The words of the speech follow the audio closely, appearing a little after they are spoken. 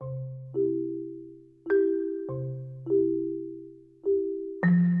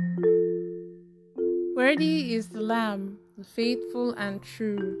Worthy is the Lamb, the faithful and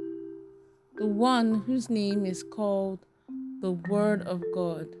true, the one whose name is called the Word of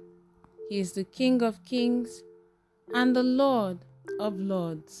God. He is the King of kings and the Lord of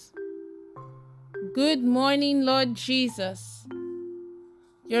lords. Good morning, Lord Jesus.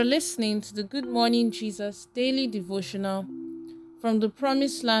 You're listening to the Good Morning Jesus daily devotional from the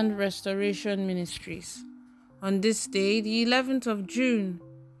Promised Land Restoration Ministries on this day, the 11th of June,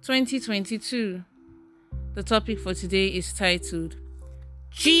 2022. The topic for today is titled,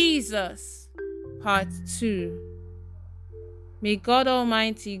 Jesus, Part 2. May God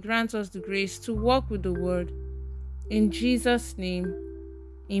Almighty grant us the grace to walk with the Word. In Jesus' name,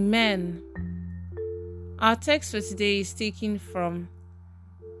 Amen. Our text for today is taken from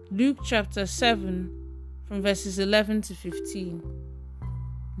Luke chapter 7, from verses 11 to 15.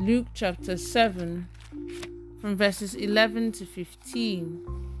 Luke chapter 7, from verses 11 to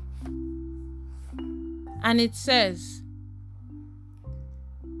 15. And it says,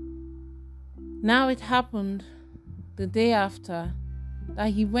 Now it happened the day after that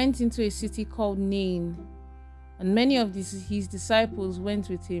he went into a city called Nain, and many of his disciples went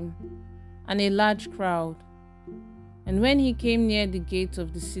with him, and a large crowd. And when he came near the gate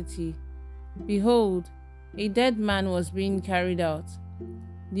of the city, behold, a dead man was being carried out,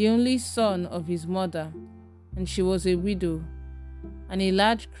 the only son of his mother, and she was a widow, and a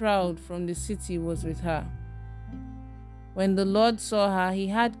large crowd from the city was with her. When the Lord saw her, he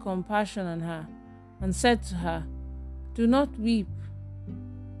had compassion on her, and said to her, Do not weep.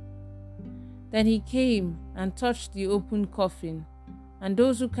 Then he came and touched the open coffin, and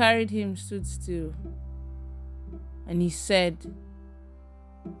those who carried him stood still. And he said,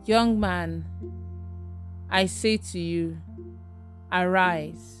 Young man, I say to you,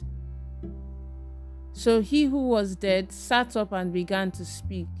 arise. So he who was dead sat up and began to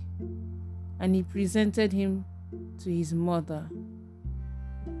speak, and he presented him to his mother.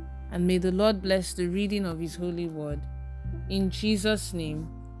 And may the Lord bless the reading of his holy word. In Jesus' name,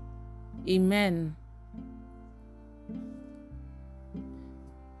 Amen.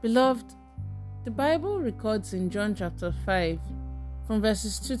 Beloved, the Bible records in John chapter 5, from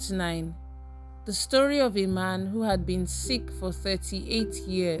verses 2 to 9, the story of a man who had been sick for 38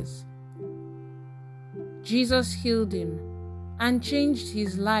 years. Jesus healed him and changed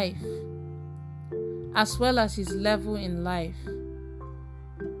his life, as well as his level in life.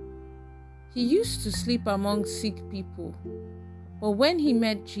 He used to sleep among sick people, but when he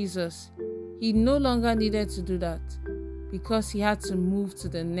met Jesus, he no longer needed to do that because he had to move to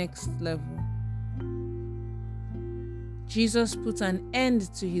the next level. Jesus put an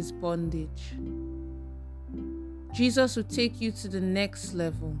end to his bondage. Jesus will take you to the next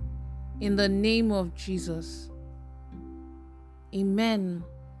level in the name of Jesus. Amen.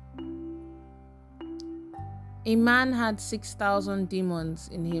 A man had 6,000 demons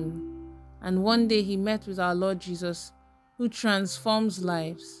in him, and one day he met with our Lord Jesus, who transforms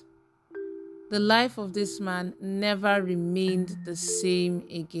lives. The life of this man never remained the same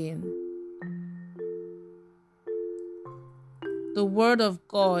again. The word of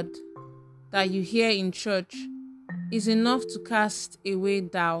God that you hear in church is enough to cast away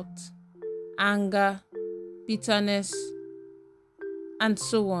doubt, anger, bitterness, and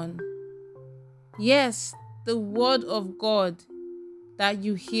so on. Yes, the word of God that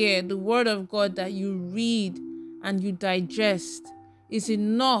you hear, the word of God that you read and you digest is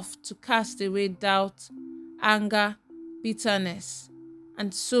enough to cast away doubt, anger, bitterness,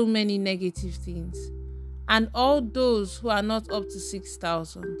 and so many negative things. And all those who are not up to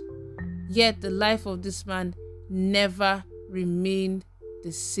 6,000, yet the life of this man never remained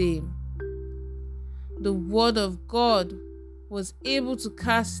the same. The word of God was able to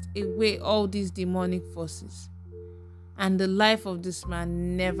cast away all these demonic forces, and the life of this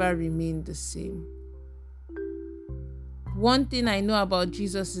man never remained the same. One thing I know about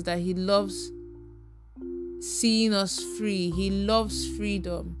Jesus is that he loves seeing us free. He loves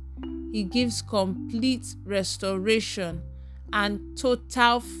freedom. He gives complete restoration and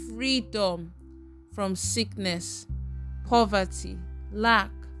total freedom from sickness, poverty,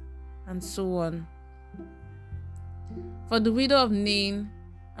 lack, and so on. For the widow of Nain,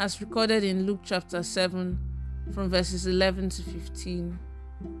 as recorded in Luke chapter 7, from verses 11 to 15,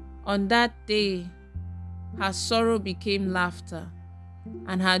 on that day, her sorrow became laughter,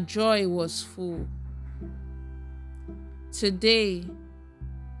 and her joy was full. Today,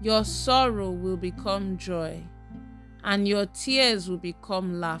 your sorrow will become joy, and your tears will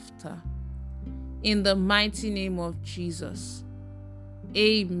become laughter. In the mighty name of Jesus.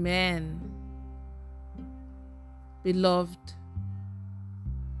 Amen. Beloved,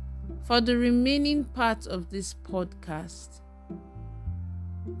 for the remaining part of this podcast,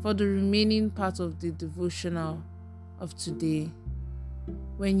 for the remaining part of the devotional of today.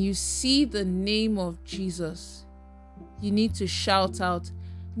 When you see the name of Jesus, you need to shout out,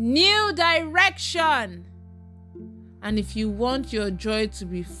 "New direction!" And if you want your joy to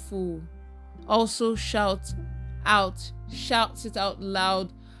be full, also shout it out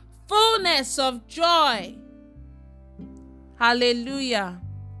loud, "Fullness of joy!" Hallelujah.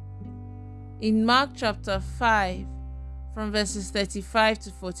 In Mark chapter 5, from verses 35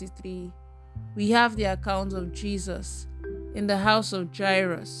 to 43, we have the account of Jesus in the house of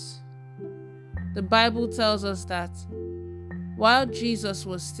Jairus. The Bible tells us that while Jesus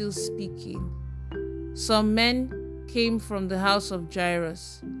was still speaking, some men came from the house of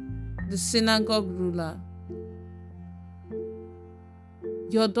Jairus, the synagogue ruler.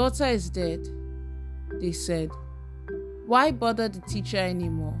 "Your daughter is dead," they said. "Why bother the teacher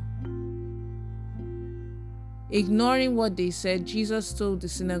anymore?" Ignoring what they said, Jesus told the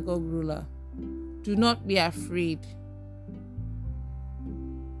synagogue ruler, "Do not be afraid.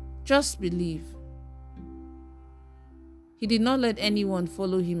 Just believe." He did not let anyone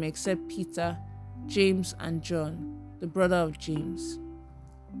follow him except Peter, James, and John, the brother of James.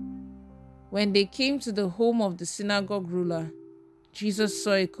 When they came to the home of the synagogue ruler, Jesus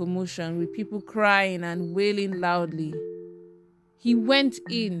saw a commotion with people crying and wailing loudly. He went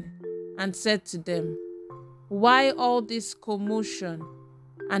in and said to them, "Why all this commotion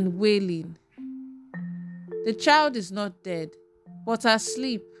and wailing? The child is not dead, but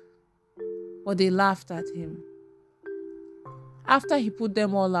asleep." But they laughed at him. After he put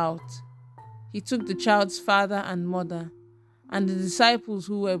them all out, he took the child's father and mother and the disciples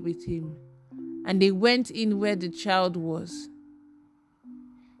who were with him, and they went in where the child was.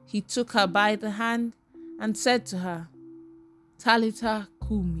 He took her by the hand and said to her, "Talitha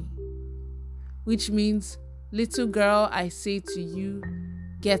kumi," which means, "Little girl, I say to you,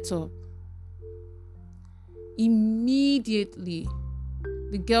 get up." Immediately,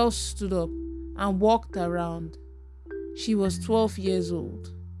 the girl stood up and walked around. She was 12 years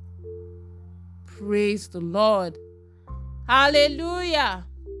old. Praise the Lord. Hallelujah.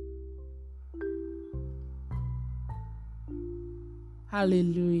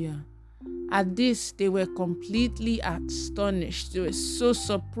 Hallelujah. At this, they were completely astonished. They were so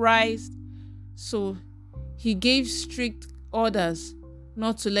surprised. So he gave strict orders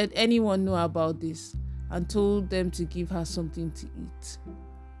not to let anyone know about this and told them to give her something to eat.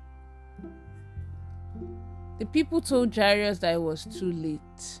 The people told Jairus that it was too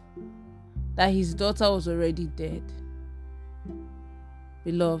late, that his daughter was already dead.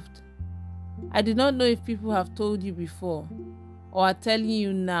 Beloved, I do not know if people have told you before or are telling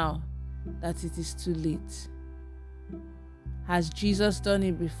you now that it is too late. Has Jesus done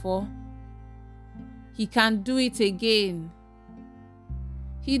it before? He can do it again.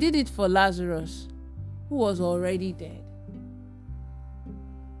 He did it for Lazarus, who was already dead.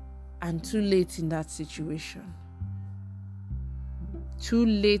 And too late in that situation. Too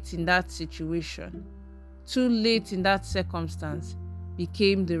late in that situation. Too late in that circumstance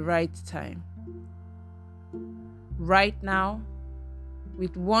became the right time. Right now,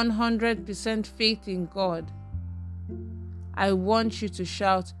 with 100% faith in God, I want you to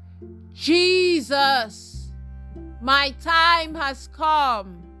shout, "Jesus, my time has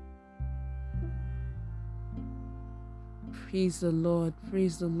come." Praise the Lord,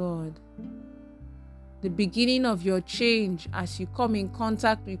 praise the Lord. The beginning of your change as you come in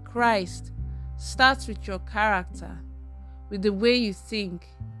contact with Christ starts with your character, with the way you think,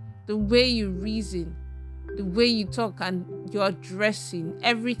 the way you reason, the way you talk and your dressing,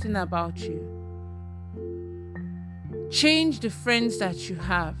 everything about you. Change the friends that you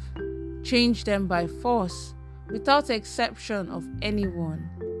have. Change them by force, without exception of anyone.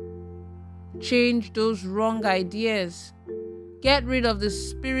 Change those wrong ideas. Get rid of the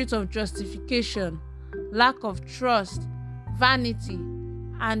spirit of justification, lack of trust, vanity,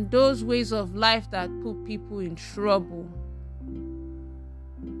 and those ways of life that put people in trouble.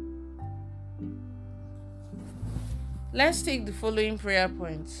 Let's take the following prayer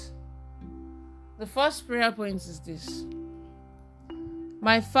points. The first prayer point is this: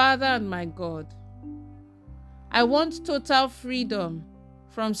 My Father and my God, I want total freedom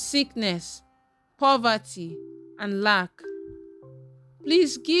from sickness, poverty, and lack.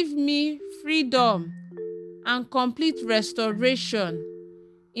 Please give me freedom and complete restoration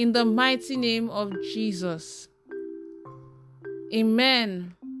in the mighty name of Jesus.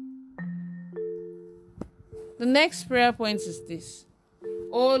 Amen. The next prayer point is this: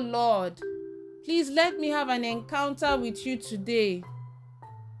 Oh Lord, please let me have an encounter with you today.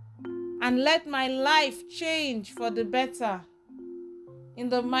 and let my life change for the better. In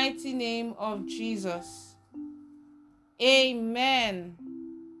the mighty name of Jesus. Amen.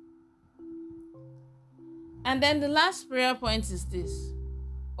 And then the last prayer point is this.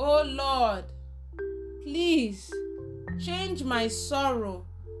 Oh Lord, please change my sorrow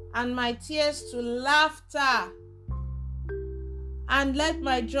and my tears to laughter, and let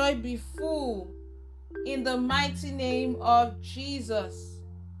my joy be full, in the mighty name of Jesus.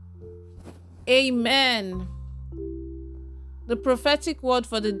 Amen. The prophetic word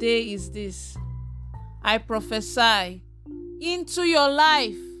for the day is this. I prophesy into your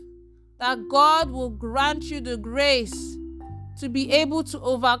life that God will grant you the grace to be able to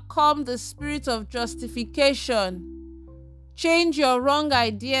overcome the spirit of justification, change your wrong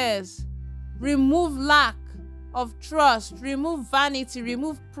ideas, remove lack of trust, remove vanity,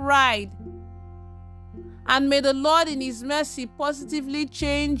 remove pride. And may the Lord in His mercy positively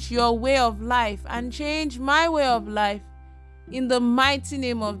change your way of life and change my way of life in the mighty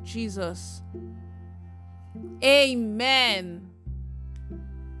name of Jesus. Amen.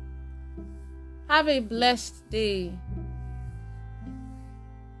 Have a blessed day.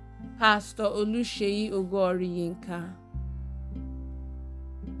 Pastor Oluseyi Ogoriyinka.